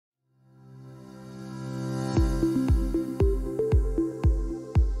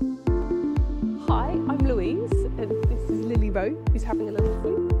Hugo, who's having a little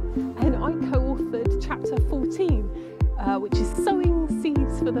sleep, and I co-authored chapter 14, which is Sowing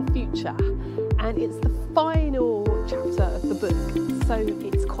Seeds for the Future, and it's the final chapter of the book, so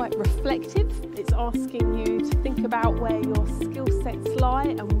it's quite reflective. It's asking you to think about where your skill sets lie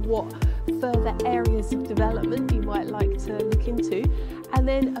and what further areas of development you might like to look into, and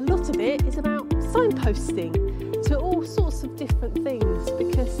then a lot of it is about signposting to all sorts of different things,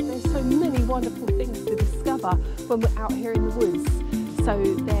 because there's so many wonderful things to discover when we're out here in the woods. So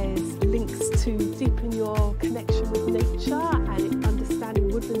there's links to deepen your connection with nature and understanding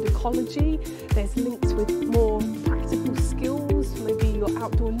woodland ecology. There's links with more practical skills, maybe your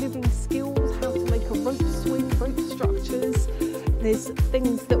outdoor living skills, how to make a rope swing, rope structures. There's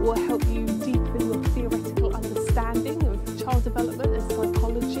things that will help you deepen your theoretical understanding of child development and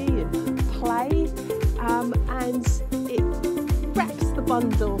psychology and play. And it wraps the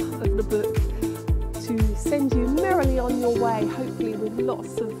bundle of the book to send you merrily on your way, hopefully with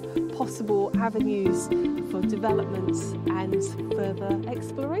lots of possible avenues for development and further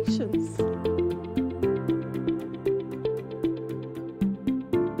explorations.